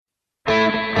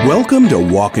Welcome to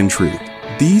Walk in Truth.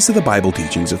 These are the Bible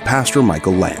teachings of Pastor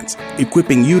Michael Lance,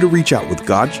 equipping you to reach out with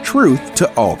God's truth to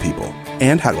all people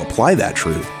and how to apply that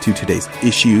truth to today's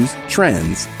issues,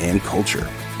 trends, and culture.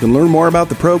 You can learn more about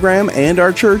the program and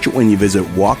our church when you visit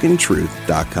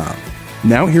walkintruth.com.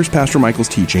 Now here's Pastor Michael's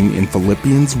teaching in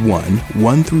Philippians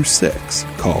 1 through 6,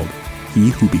 called He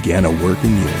Who Began a Work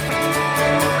in You.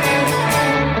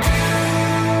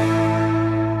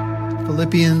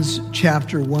 Philippians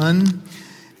chapter 1.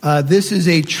 This is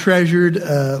a treasured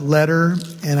letter,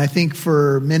 and I think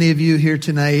for many of you here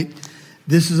tonight,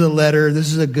 this is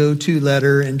a go-to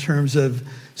letter in terms of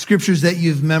scriptures that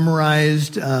you've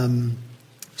memorized.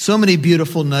 So many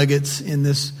beautiful nuggets in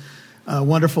this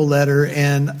wonderful letter,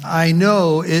 and I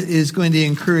know it is going to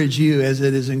encourage you as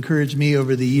it has encouraged me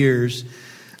over the years.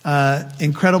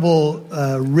 Incredible,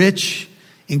 rich,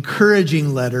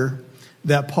 encouraging letter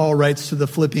that Paul writes to the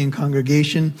Philippian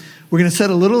congregation. We're going to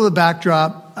set a little of the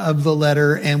backdrop of the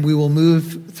letter, and we will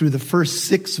move through the first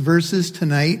 6 verses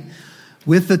tonight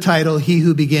with the title, He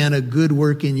Who Began a Good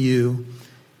Work in You.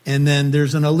 And then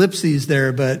there's an ellipses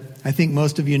there, but I think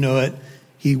most of you know it.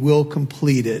 He will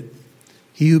complete it.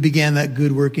 He who began that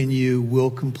good work in you will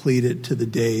complete it to the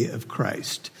day of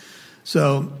Christ.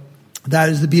 So that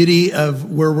is the beauty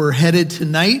of where we're headed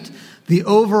tonight. The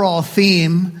overall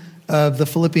theme of the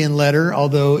Philippian letter,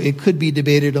 although it could be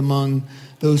debated among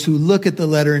those who look at the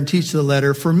letter and teach the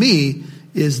letter, for me,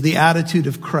 is the attitude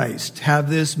of Christ. Have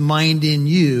this mind in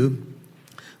you,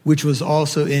 which was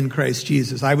also in Christ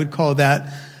Jesus. I would call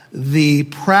that the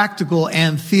practical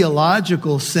and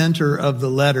theological center of the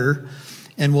letter,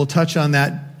 and we'll touch on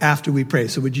that after we pray.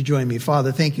 So would you join me?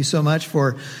 Father, thank you so much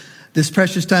for this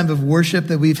precious time of worship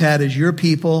that we've had as your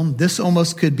people. This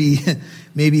almost could be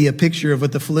maybe a picture of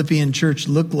what the Philippian church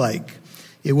looked like.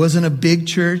 It wasn't a big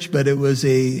church, but it was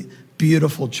a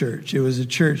beautiful church. It was a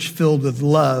church filled with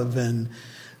love and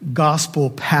gospel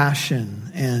passion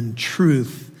and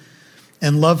truth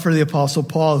and love for the Apostle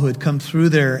Paul, who had come through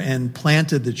there and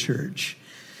planted the church,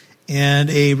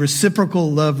 and a reciprocal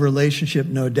love relationship,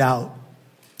 no doubt,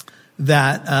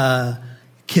 that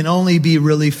can only be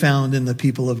really found in the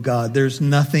people of God. There's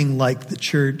nothing like the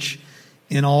church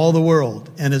in all the world.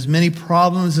 And as many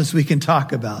problems as we can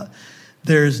talk about,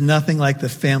 there's nothing like the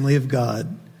family of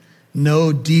God.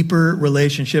 No deeper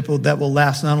relationship that will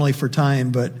last not only for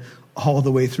time, but all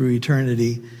the way through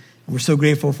eternity. And we're so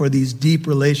grateful for these deep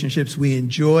relationships we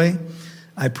enjoy.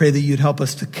 I pray that you'd help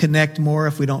us to connect more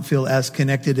if we don't feel as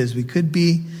connected as we could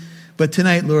be. But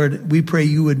tonight, Lord, we pray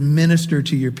you would minister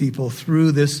to your people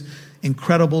through this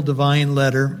incredible divine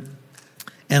letter.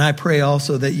 And I pray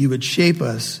also that you would shape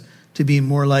us to be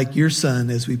more like your Son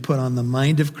as we put on the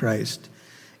mind of Christ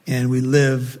and we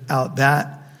live out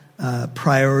that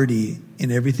priority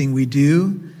in everything we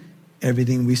do,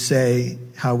 everything we say,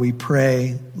 how we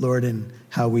pray, Lord, and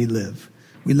how we live.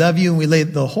 We love you, and we lay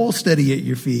the whole study at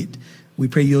your feet. We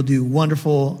pray you'll do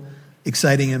wonderful,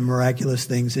 exciting, and miraculous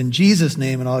things. In Jesus'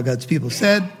 name, and all God's people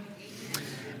said,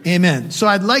 amen. So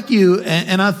I'd like you,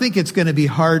 and I think it's going to be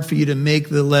hard for you to make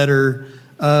the letter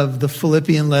of the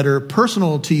Philippian letter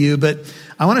personal to you, but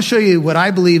I want to show you what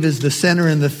I believe is the center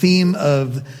and the theme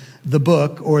of the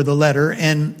book or the letter,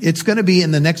 and it's going to be in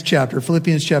the next chapter,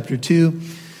 Philippians chapter 2.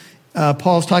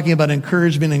 Paul's talking about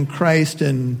encouragement in Christ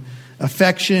and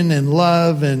affection and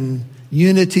love and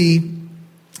unity.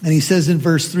 And he says in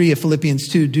verse 3 of Philippians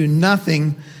 2, do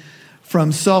nothing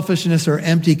from selfishness or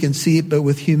empty conceit, but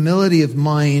with humility of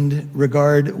mind,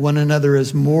 regard one another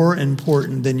as more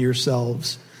important than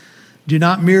yourselves. Do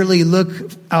not merely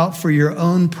look out for your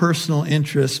own personal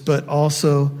interests, but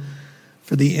also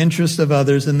for the interest of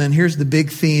others. And then here's the big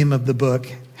theme of the book.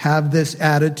 Have this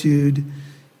attitude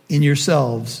in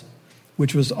yourselves,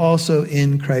 which was also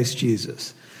in Christ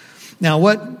Jesus. Now,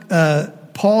 what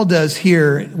Paul does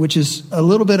here, which is a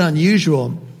little bit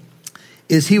unusual,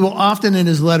 is he will often in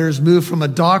his letters move from a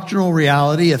doctrinal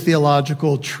reality, a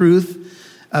theological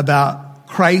truth about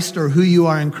Christ or who you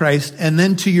are in Christ, and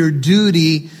then to your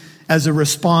duty as a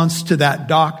response to that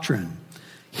doctrine.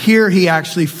 Here he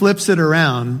actually flips it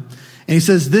around, and he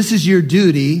says, this is your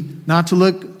duty, not to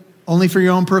look only for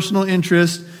your own personal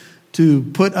interest, to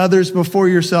put others before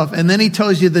yourself. And then he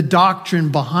tells you the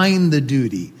doctrine behind the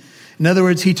duty. In other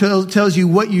words, he tells you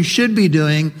what you should be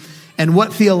doing and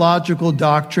what theological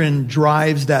doctrine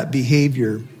drives that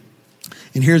behavior.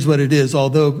 And here's what it is.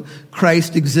 Although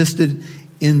Christ existed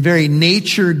in very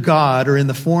nature God, or in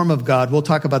the form of God, we'll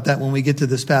talk about that when we get to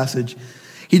this passage,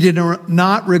 he did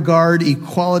not regard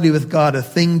equality with God a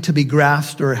thing to be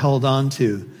grasped or held on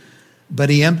to. But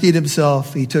he emptied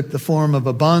himself. He took the form of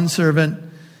a bondservant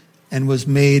and was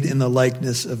made in the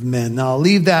likeness of men. Now, I'll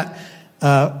leave that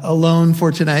alone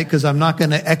for tonight because I'm not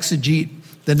going to exegete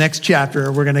the next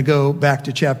chapter. We're going to go back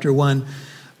to chapter 1.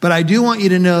 But I do want you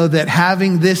to know that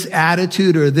having this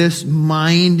attitude or this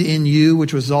mind in you,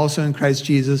 which was also in Christ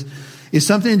Jesus, is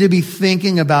something to be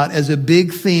thinking about as a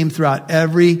big theme throughout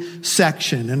every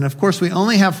section. And of course, we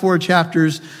only have 4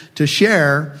 chapters to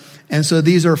share. And so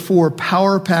these are 4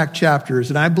 power-packed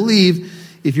chapters. And I believe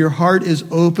if your heart is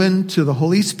open to the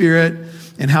Holy Spirit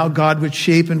and how God would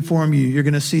shape and form you, you're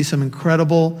going to see some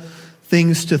incredible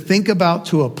things to think about,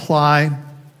 to apply,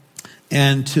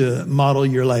 and to model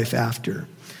your life after.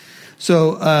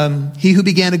 So he who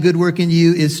began a good work in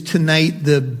you is tonight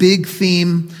the big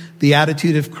theme, the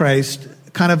attitude of Christ.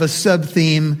 Kind of a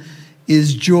sub-theme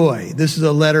is joy. This is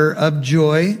a letter of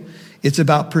joy. It's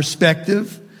about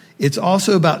perspective. It's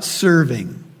also about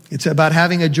serving. It's about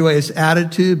having a joyous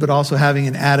attitude, but also having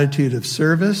an attitude of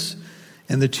service.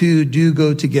 And the two do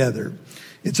go together.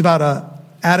 It's about an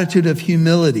attitude of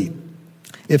humility.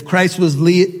 If Christ was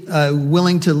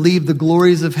willing to leave the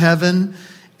glories of heaven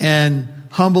and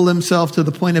humble himself to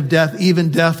the point of death,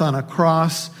 even death on a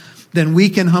cross, then we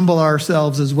can humble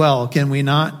ourselves as well, can we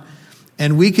not?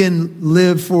 And we can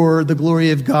live for the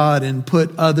glory of God and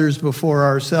put others before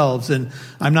ourselves. And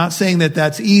I'm not saying that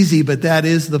that's easy, but that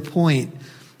is the point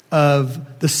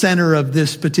of the center of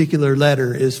this particular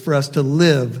letter, is for us to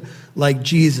live like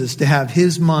Jesus, to have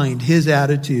his mind, his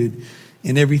attitude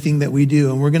in everything that we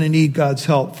do. And we're going to need God's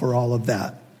help for all of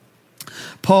that.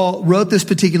 Paul wrote this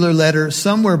particular letter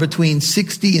somewhere between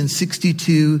 60 and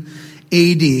 62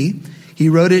 AD. He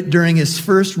wrote it during his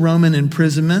first Roman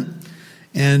imprisonment.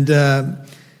 And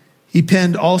he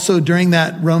penned also during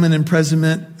that Roman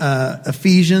imprisonment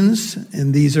Ephesians.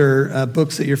 And these are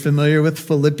books that you're familiar with: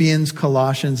 Philippians,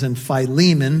 Colossians, and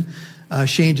Philemon.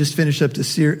 Shane just finished up the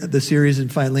series in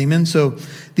Philemon. So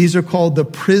these are called the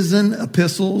prison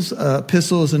epistles.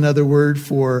 Epistle is another word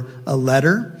for a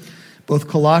letter. Both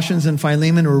Colossians and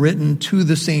Philemon were written to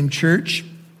the same church.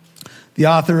 The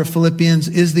author of Philippians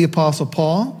is the Apostle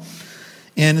Paul.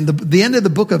 And in the end of the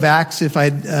book of Acts, if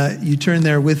you turn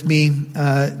there with me,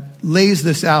 lays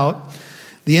this out.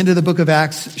 The end of the book of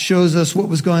Acts shows us what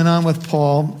was going on with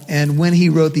Paul and when he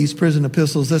wrote these prison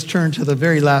epistles. Let's turn to the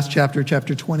very last chapter,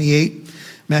 chapter 28,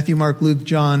 Matthew, Mark, Luke,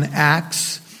 John,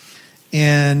 Acts,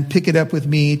 and pick it up with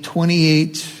me,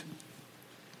 28.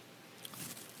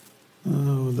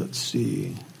 Let's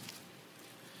see.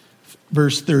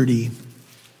 Verse 30.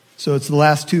 So it's the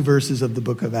last 2 verses of the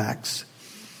book of Acts.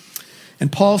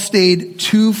 And Paul stayed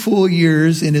 2 full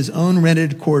years in his own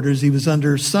rented quarters. He was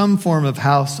under some form of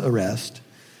house arrest.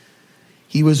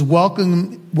 He was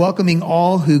welcoming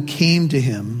all who came to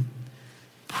him,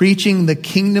 preaching the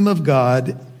kingdom of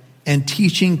God and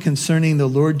teaching concerning the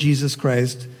Lord Jesus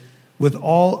Christ with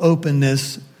all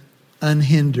openness,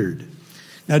 unhindered.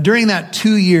 Now, during that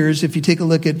 2 years, if you take a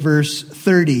look at verse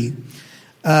 30,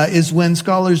 is when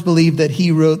scholars believe that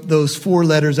he wrote those 4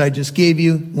 letters I just gave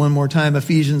you. One more time: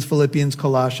 Ephesians, Philippians,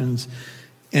 Colossians,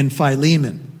 and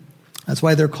Philemon. That's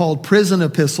why they're called prison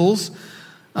epistles.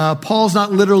 Paul's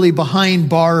not literally behind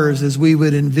bars as we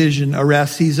would envision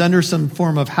arrest. He's under some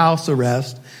form of house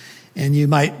arrest. And you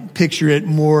might picture it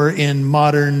more in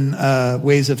modern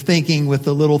ways of thinking with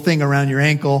the little thing around your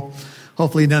ankle.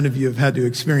 Hopefully none of you have had to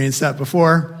experience that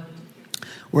before,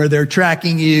 where they're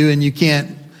tracking you and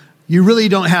you really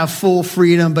don't have full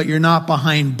freedom, but you're not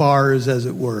behind bars, as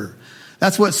it were.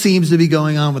 That's what seems to be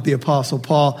going on with the Apostle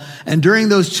Paul. And during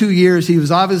those 2 years, he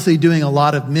was obviously doing a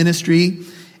lot of ministry,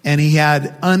 and he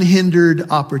had unhindered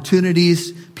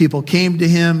opportunities. People came to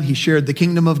him. He shared the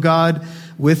kingdom of God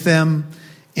with them.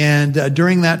 And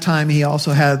during that time, he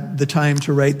also had the time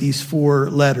to write these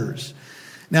 4 letters.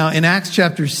 Now, in Acts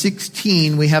chapter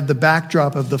 16, we have the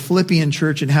backdrop of the Philippian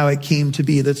church and how it came to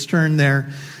be. Let's turn there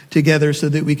together so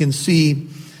that we can see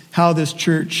how this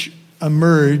church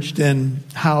emerged and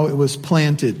how it was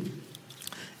planted.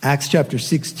 Acts chapter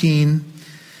 16,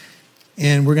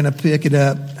 and we're going to pick it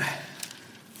up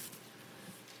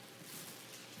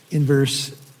in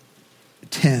verse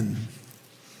 10.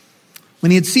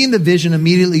 When he had seen the vision,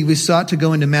 immediately we sought to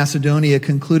go into Macedonia,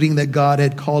 concluding that God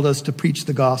had called us to preach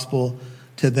the gospel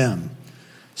to them.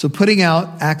 So putting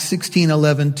out Acts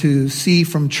 16:11 to sea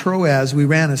from Troas, we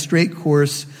ran a straight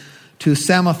course to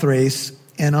Samothrace,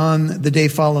 and on the day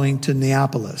following to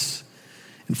Neapolis.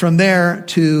 And from there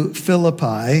to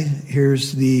Philippi.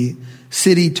 Here's the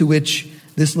city to which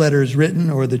this letter is written,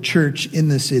 or the church in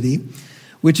the city,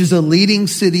 which is a leading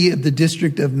city of the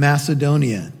district of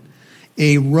Macedonia,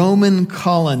 a Roman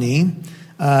colony.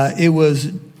 It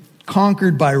was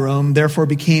conquered by Rome, therefore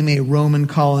became a Roman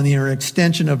colony or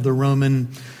extension of the Roman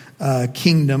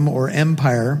kingdom or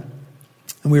empire.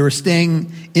 And we were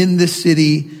staying in this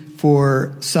city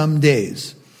for some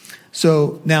days.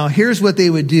 So now here's what they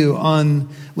would do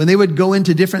when they would go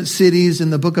into different cities in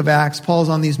the book of Acts. Paul's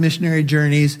on these missionary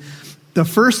journeys. The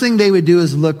first thing they would do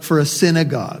is look for a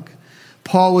synagogue.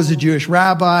 Paul was a Jewish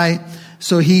rabbi,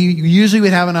 so he usually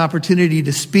would have an opportunity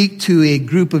to speak to a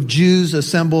group of Jews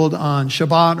assembled on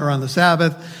Shabbat or on the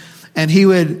Sabbath, and he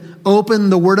would open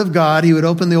the Word of God, he would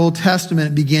open the Old Testament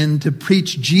and begin to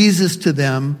preach Jesus to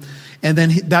them, and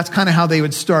then that's kind of how they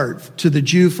would start, to the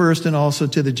Jew first and also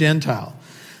to the Gentile.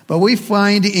 But what we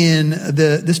find in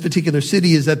this particular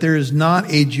city is that there is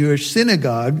not a Jewish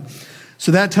synagogue,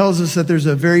 so that tells us that there's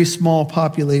a very small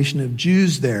population of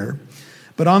Jews there.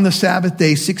 But on the Sabbath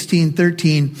day,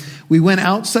 1613, we went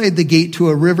outside the gate to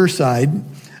a riverside.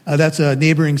 That's a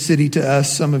neighboring city to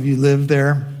us. Some of you live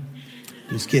there.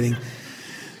 Just kidding.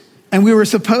 And we were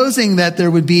supposing that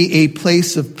there would be a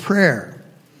place of prayer.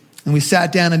 And we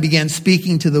sat down and began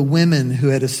speaking to the women who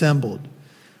had assembled.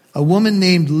 A woman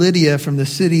named Lydia from the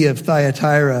city of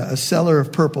Thyatira, a seller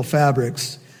of purple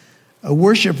fabrics, a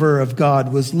worshiper of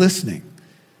God, was listening.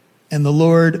 And the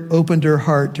Lord opened her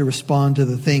heart to respond to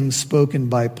the things spoken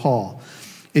by Paul.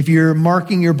 If you're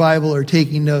marking your Bible or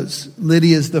taking notes,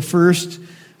 Lydia is the first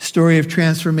story of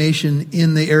transformation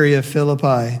in the area of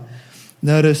Philippi.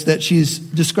 Notice that she's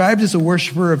described as a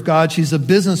worshiper of God. She's a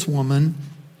businesswoman.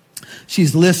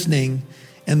 She's listening,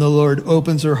 and the Lord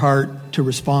opens her heart to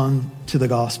respond to the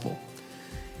gospel.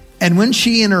 And when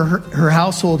she and her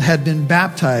household had been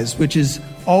baptized, which is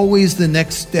always the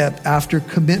next step after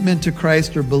commitment to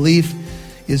Christ or belief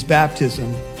is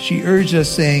baptism, she urged us,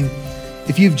 saying,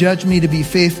 "If you've judged me to be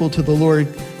faithful to the Lord,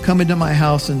 come into my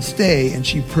house and stay." And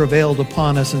she prevailed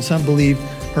upon us, and some believe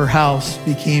her house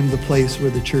became the place where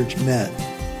the church met.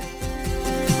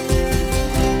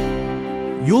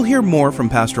 You'll hear more from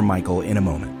Pastor Michael in a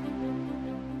moment.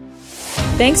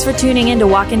 Thanks for tuning in to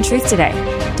Walk in Truth today.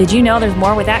 Did you know there's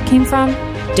more where that came from?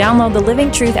 Download the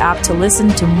Living Truth app to listen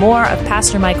to more of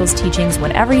Pastor Michael's teachings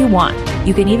whenever you want.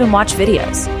 You can even watch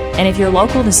videos. And if you're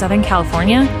local to Southern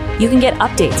California, you can get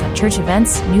updates on church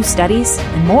events, new studies,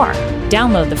 and more.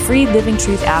 Download the free Living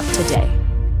Truth app today.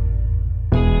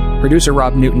 Producer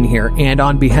Rob Newton here, and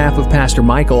on behalf of Pastor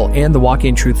Michael and the Walk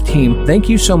in Truth team, thank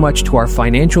you so much to our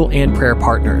financial and prayer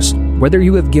partners. Whether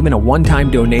you have given a one-time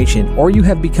donation or you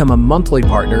have become a monthly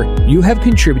partner, you have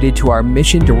contributed to our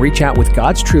mission to reach out with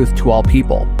God's truth to all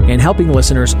people, and helping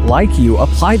listeners like you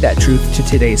apply that truth to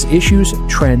today's issues,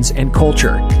 trends, and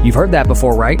culture. You've heard that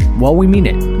before, right? Well, we mean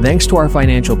it. Thanks to our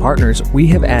financial partners, we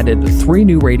have added 3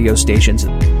 new radio stations.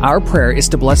 Our prayer is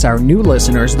to bless our new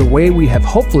listeners the way we have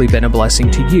hopefully been a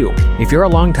blessing to you. If you're a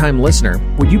longtime listener,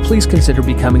 would you please consider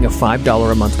becoming a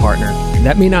 $5 a month partner?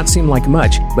 That may not seem like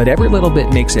much, but every little bit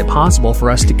makes it possible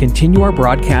for us to continue our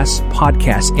broadcasts,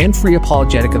 podcasts, and free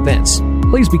apologetic events.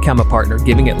 Please become a partner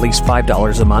giving at least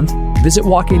 $5 a month. Visit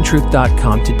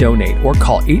walkintruth.com to donate or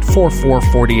call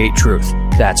 844-48-TRUTH.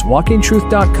 That's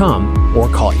walkintruth.com or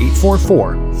call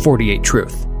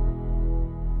 844-48-TRUTH.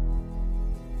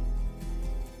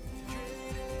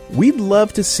 We'd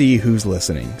love to see who's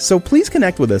listening, so please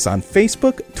connect with us on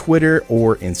Facebook, Twitter,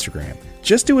 or Instagram.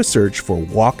 Just do a search for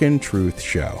Walk in Truth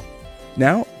Show.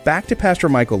 Now, back to Pastor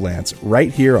Michael Lance right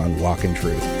here on Walk in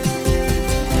Truth.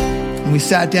 And we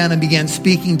sat down and began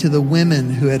speaking to the women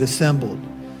who had assembled.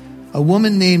 A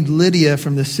woman named Lydia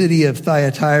from the city of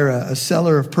Thyatira, a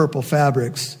seller of purple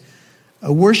fabrics,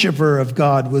 a worshiper of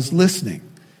God, was listening.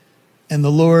 And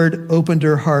the Lord opened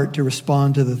her heart to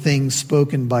respond to the things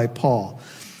spoken by Paul.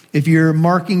 If you're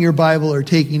marking your Bible or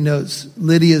taking notes,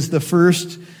 Lydia is the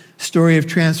first story of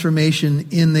transformation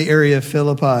in the area of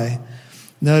Philippi.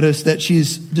 Notice that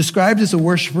she's described as a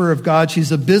worshiper of God. She's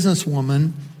a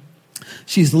businesswoman.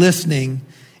 She's listening,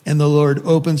 and the Lord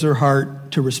opens her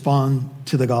heart to respond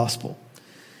to the gospel.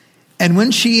 And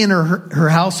when she and her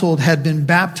household had been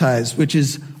baptized, which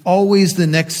is always the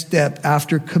next step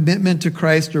after commitment to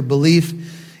Christ or belief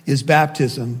is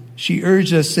baptism, she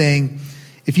urged us, saying,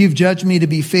 "If you've judged me to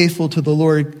be faithful to the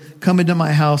Lord, come into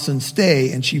my house and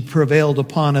stay." And she prevailed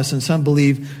upon us, and some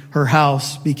believe her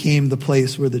house became the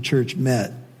place where the church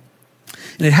met.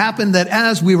 And it happened that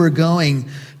as we were going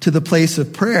to the place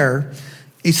of prayer,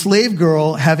 a slave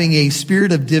girl having a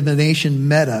spirit of divination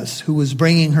met us, who was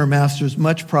bringing her masters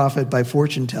much profit by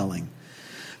fortune telling.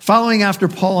 Following after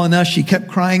Paul and us, she kept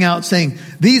crying out, saying,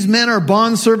 "These men are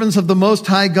bondservants of the Most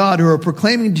High God, who are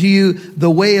proclaiming to you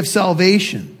the way of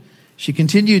salvation." She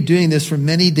continued doing this for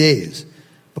many days.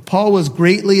 But Paul was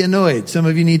greatly annoyed. Some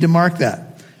of you need to mark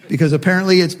that, because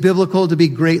apparently it's biblical to be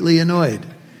greatly annoyed,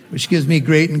 which gives me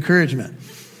great encouragement.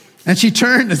 And she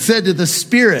turned and said to the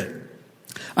Spirit,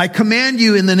 I command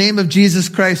you in the name of Jesus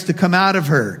Christ to come out of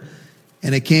her.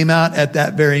 And it came out at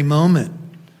that very moment.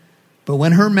 But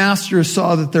when her masters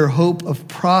saw that their hope of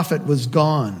profit was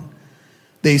gone,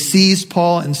 they seized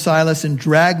Paul and Silas and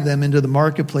dragged them into the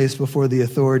marketplace before the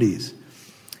authorities.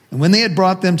 And when they had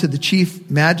brought them to the chief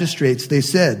magistrates, they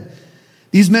said,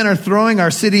 "These men are throwing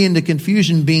our city into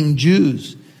confusion, being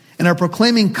Jews, and are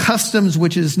proclaiming customs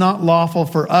which it is not lawful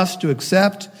for us to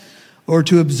accept or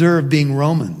to observe, being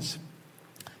Romans."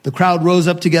 The crowd rose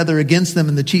up together against them,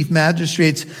 and the chief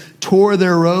magistrates tore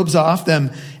their robes off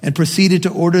them and proceeded to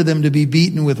order them to be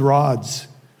beaten with rods.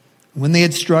 When they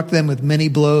had struck them with many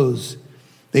blows,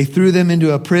 they threw them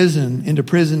into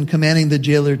prison, commanding the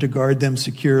jailer to guard them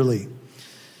securely.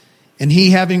 And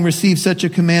he, having received such a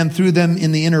command, threw them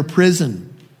in the inner prison,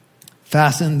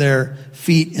 fastened their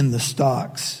feet in the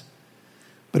stocks.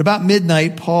 But about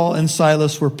midnight, Paul and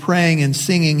Silas were praying and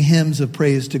singing hymns of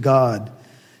praise to God,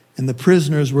 and the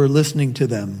prisoners were listening to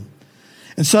them.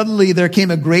 And suddenly there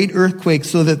came a great earthquake,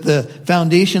 so that the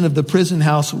foundation of the prison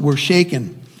house were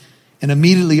shaken. And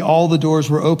immediately all the doors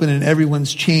were open and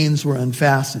everyone's chains were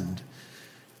unfastened.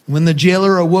 When the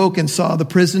jailer awoke and saw the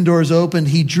prison doors opened,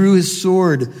 he drew his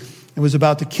sword and was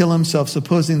about to kill himself,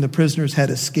 supposing the prisoners had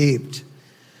escaped.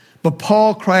 But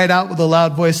Paul cried out with a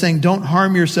loud voice, saying, "Don't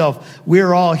harm yourself.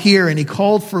 We're all here." And he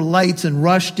called for lights and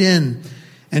rushed in.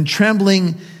 And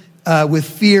trembling with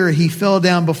fear, he fell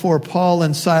down before Paul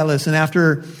and Silas. And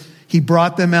after he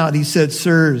brought them out, he said,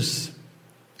 "Sirs,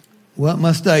 what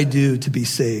must I do to be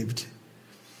saved?"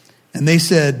 And they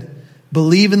said,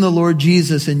 "Believe in the Lord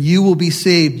Jesus, and you will be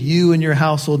saved, you and your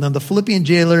household." Now, the Philippian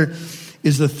jailer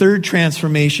is the third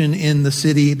transformation in the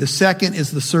city. The second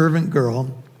is the servant girl.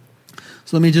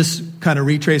 So let me just kind of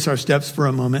retrace our steps for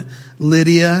a moment.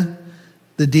 Lydia,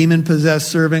 the demon-possessed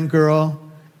servant girl,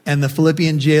 and the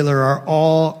Philippian jailer are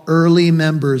all early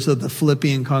members of the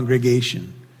Philippian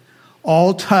congregation,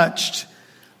 all touched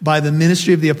by the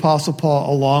ministry of the Apostle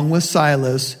Paul along with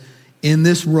Silas in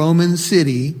this Roman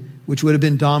city, which would have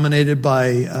been dominated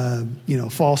by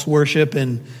false worship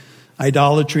and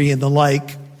idolatry and the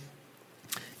like.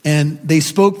 And they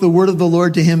spoke the word of the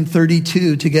Lord to him,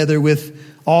 32, together with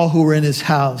all who were in his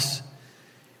house.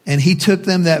 And he took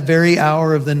them that very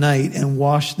hour of the night and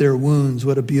washed their wounds.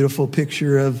 What a beautiful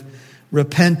picture of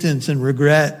repentance and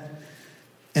regret.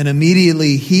 And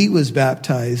immediately he was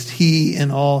baptized, he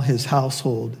and all his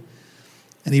household.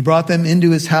 And he brought them into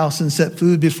his house and set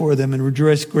food before them and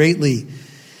rejoiced greatly,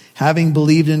 having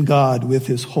believed in God with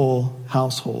his whole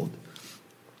household.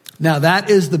 Now that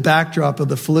is the backdrop of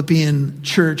the Philippian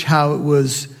church, how it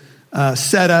was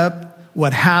set up,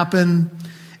 what happened.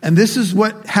 And this is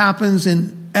what happens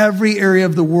in every area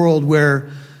of the world where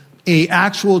a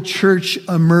actual church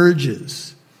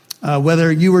emerges.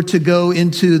 Whether you were to go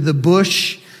into the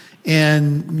bush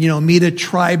and, meet a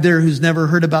tribe there who's never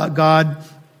heard about God,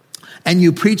 and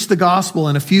you preach the gospel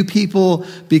and a few people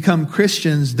become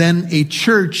Christians, then a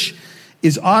church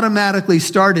is automatically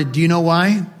started. Do you know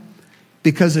why?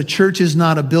 Because a church is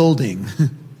not a building.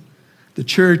 The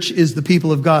church is the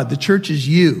people of God. The church is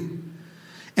you.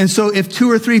 And so if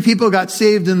 2 or 3 people got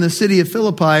saved in the city of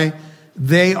Philippi,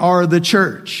 they are the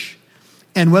church.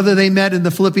 And whether they met in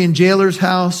the Philippian jailer's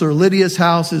house or Lydia's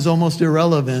house is almost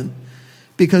irrelevant,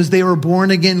 because they were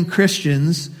born again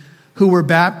Christians who were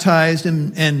baptized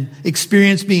and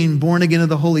experienced being born again of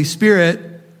the Holy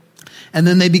Spirit. And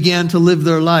then they began to live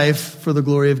their life for the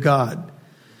glory of God.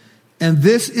 And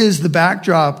this is the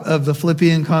backdrop of the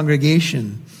Philippian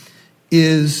congregation,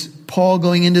 is Paul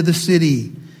going into the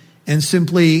city and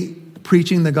simply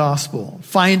preaching the gospel.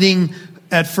 Finding,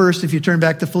 at first, if you turn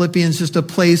back to Philippians, just a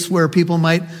place where people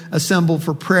might assemble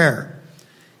for prayer.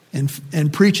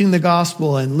 And preaching the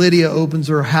gospel. And Lydia opens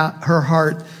her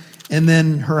heart, and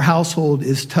then her household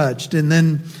is touched. And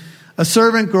then a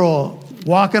servant girl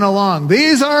walking along.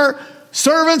 "These are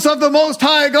servants of the Most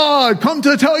High God, come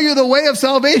to tell you the way of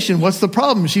salvation." What's the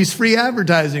problem? She's free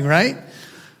advertising, right?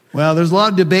 Well, there's a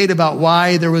lot of debate about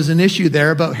why there was an issue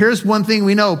there, but here's one thing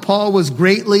we know. Paul was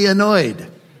greatly annoyed.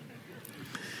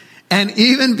 And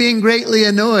even being greatly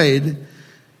annoyed,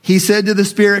 he said to the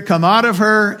Spirit, "Come out of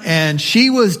her," and she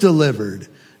was delivered.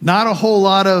 Not a whole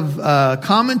lot of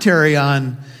commentary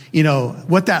on,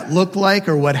 what that looked like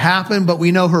or what happened, but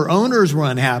we know her owners were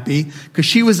unhappy because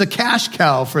she was a cash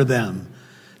cow for them.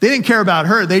 They didn't care about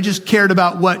her. They just cared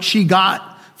about what she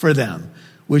got for them,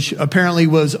 which apparently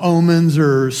was omens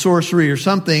or sorcery or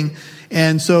something.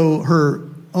 And so her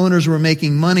owners were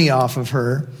making money off of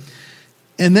her.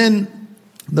 And then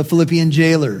the Philippian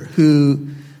jailer, who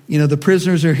the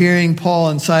prisoners are hearing Paul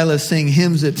and Silas sing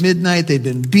hymns at midnight. They've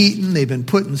been beaten. They've been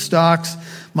put in stocks.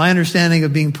 My understanding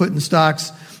of being put in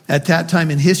stocks at that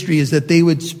time in history is that they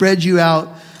would spread you out,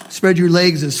 spread your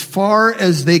legs as far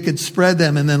as they could spread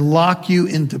them, and then lock you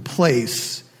into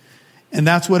place. And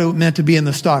that's what it meant to be in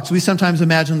the stocks. We sometimes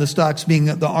imagine the stocks being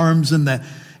the arms and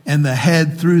the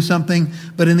head through something.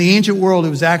 But in the ancient world, it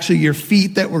was actually your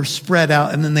feet that were spread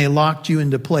out, and then they locked you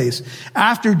into place.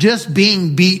 After just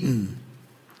being beaten.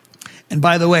 And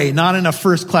by the way, not in a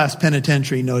first-class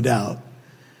penitentiary, no doubt.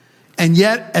 And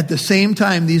yet, at the same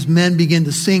time, these men begin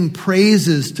to sing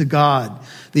praises to God.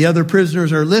 The other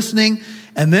prisoners are listening,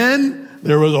 and then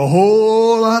there was a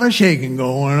whole lot of shaking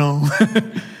going on.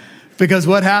 Because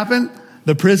what happened?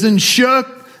 The prison shook,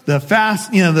 the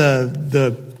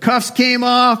cuffs came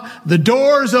off, the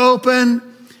doors opened,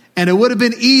 and it would have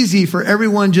been easy for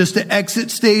everyone just to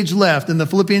exit stage left. And the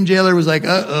Philippian jailer was like,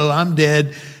 uh-oh, I'm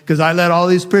dead, because I let all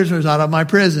these prisoners out of my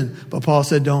prison. But Paul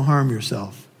said, don't harm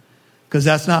yourself, because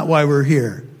that's not why we're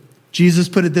here. Jesus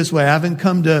put it this way: I haven't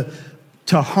come to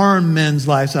harm men's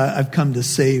lives, I've come to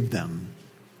save them.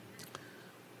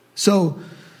 So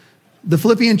the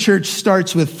Philippian church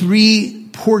starts with 3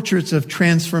 portraits of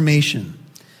transformation.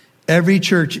 Every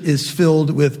church is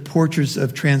filled with portraits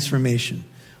of transformation.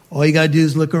 All you got to do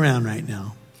is look around right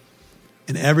now.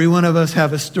 And every one of us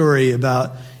have a story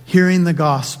about hearing the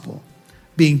gospel,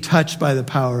 being touched by the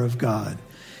power of God.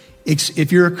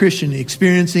 If you're a Christian,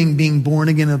 experiencing being born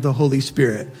again of the Holy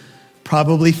Spirit,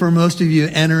 probably for most of you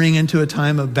entering into a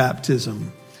time of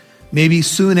baptism. Maybe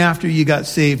soon after you got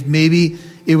saved, maybe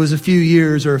it was a few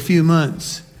years or a few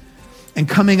months. And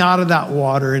coming out of that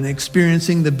water and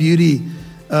experiencing the beauty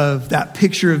of that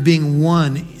picture of being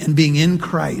one and being in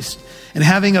Christ, and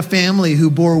having a family who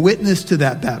bore witness to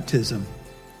that baptism,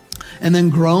 and then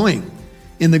growing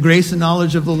in the grace and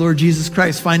knowledge of the Lord Jesus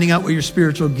Christ, finding out what your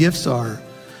spiritual gifts are,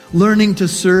 learning to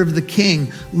serve the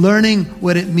King, learning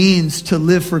what it means to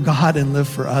live for God and live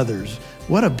for others.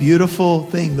 What a beautiful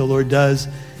thing the Lord does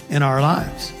in our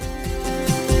lives.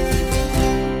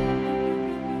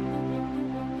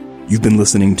 You've been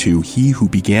listening to He Who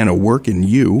Began a Work in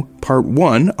You, Part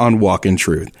 1 on Walk in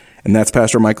Truth. And that's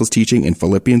Pastor Michael's teaching in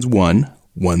Philippians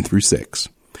 1:1-6.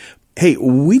 Hey,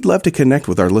 we'd love to connect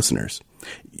with our listeners.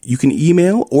 You can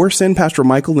email or send Pastor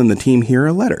Michael and the team here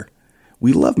a letter.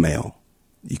 We love mail.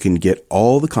 You can get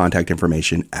all the contact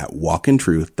information at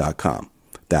walkintruth.com.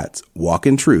 That's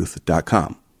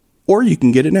walkintruth.com. Or you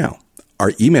can get it now.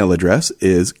 Our email address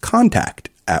is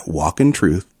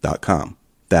contact@walkintruth.com.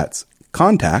 That's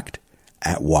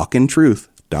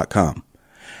contact@walkintruth.com.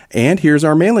 And here's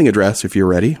our mailing address if you're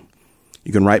ready.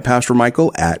 You can write Pastor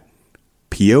Michael at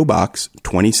P.O. Box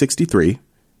 2063,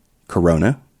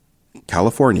 Corona,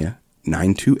 California,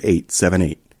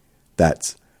 92878.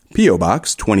 That's P.O.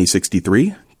 Box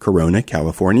 2063, Corona,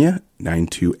 California,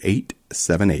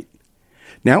 92878.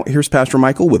 Now, here's Pastor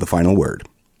Michael with a final word.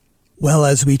 Well,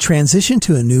 as we transition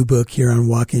to a new book here on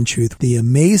Walk in Truth, the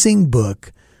amazing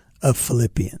book of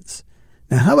Philippians.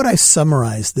 Now, how would I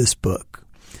summarize this book?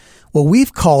 Well,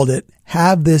 we've called it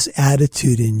Have This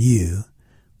Attitude in You,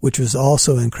 which was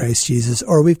also in Christ Jesus,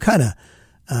 or we've kind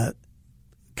of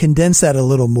condensed that a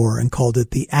little more and called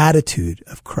it the attitude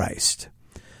of Christ.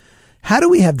 How do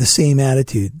we have the same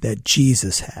attitude that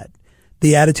Jesus had?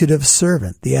 The attitude of a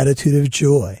servant, the attitude of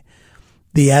joy,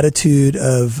 the attitude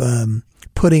of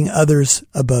putting others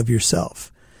above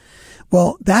yourself.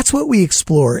 Well, that's what we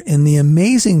explore in the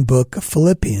amazing book of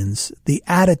Philippians, The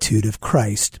Attitude of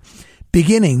Christ,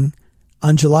 beginning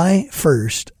on July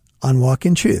 1st on Walk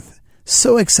in Truth.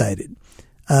 So excited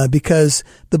because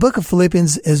the book of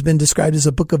Philippians has been described as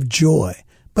a book of joy,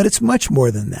 but it's much more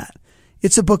than that.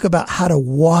 It's a book about how to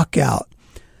walk out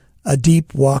a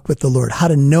deep walk with the Lord, how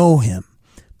to know Him,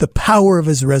 the power of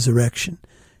His resurrection,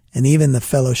 and even the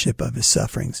fellowship of His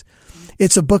sufferings.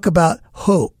 It's a book about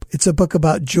hope. It's a book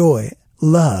about joy,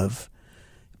 love,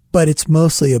 but it's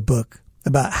mostly a book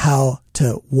about how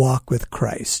to walk with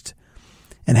Christ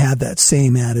and have that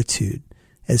same attitude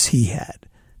as He had,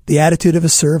 the attitude of a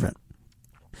servant.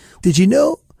 Did you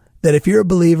know that if you're a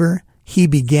believer, He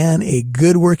began a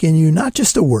good work in you, not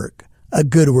just a work, a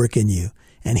good work in you.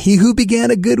 And He who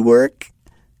began a good work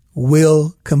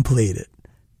will complete it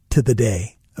to the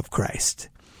day of Christ.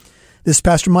 This is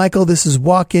Pastor Michael. This is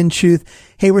Walk in Truth.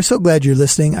 Hey, we're so glad you're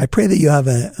listening. I pray that you have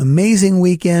an amazing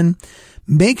weekend.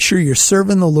 Make sure you're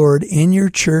serving the Lord in your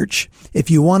church. If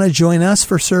you want to join us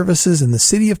for services in the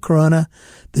city of Corona,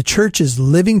 the church is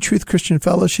Living Truth Christian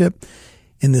Fellowship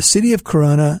in the city of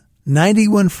Corona,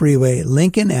 91 Freeway,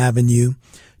 Lincoln Avenue.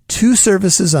 2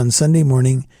 services on Sunday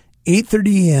morning,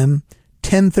 8:30 a.m.,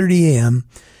 10:30 a.m.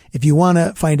 If you want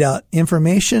to find out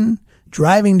information,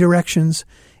 driving directions,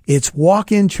 it's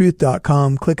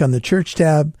walkintruth.com. Click on the church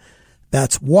tab.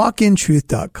 That's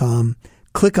walkintruth.com.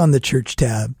 Click on the church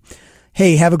tab.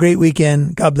 Hey, have a great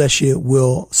weekend. God bless you.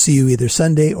 We'll see you either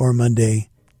Sunday or Monday.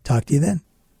 Talk to you then.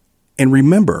 And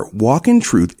remember, Walk in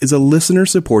Truth is a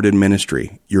listener-supported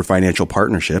ministry. Your financial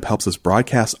partnership helps us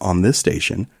broadcast on this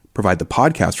station, provide the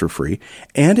podcast for free,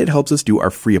 and it helps us do our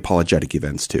free apologetic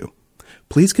events too.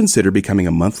 Please consider becoming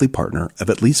a monthly partner of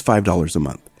at least $5 a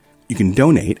month. You can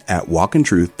donate at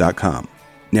walkintruth.com.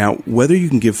 Now, whether you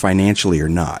can give financially or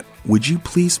not, would you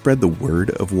please spread the word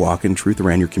of Walk in Truth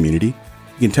around your community?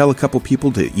 You can tell a couple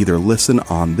people to either listen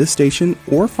on this station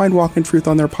or find Walk in Truth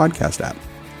on their podcast app.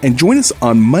 And join us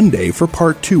on Monday for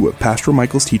part 2 of Pastor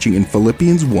Michael's teaching in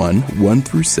Philippians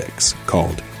 1:1-6,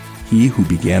 called He Who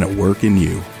Began a Work in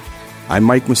You. I'm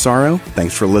Mike Massaro.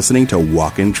 Thanks for listening to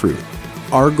Walk in Truth.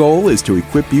 Our goal is to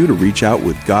equip you to reach out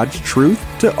with God's truth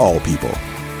to all people.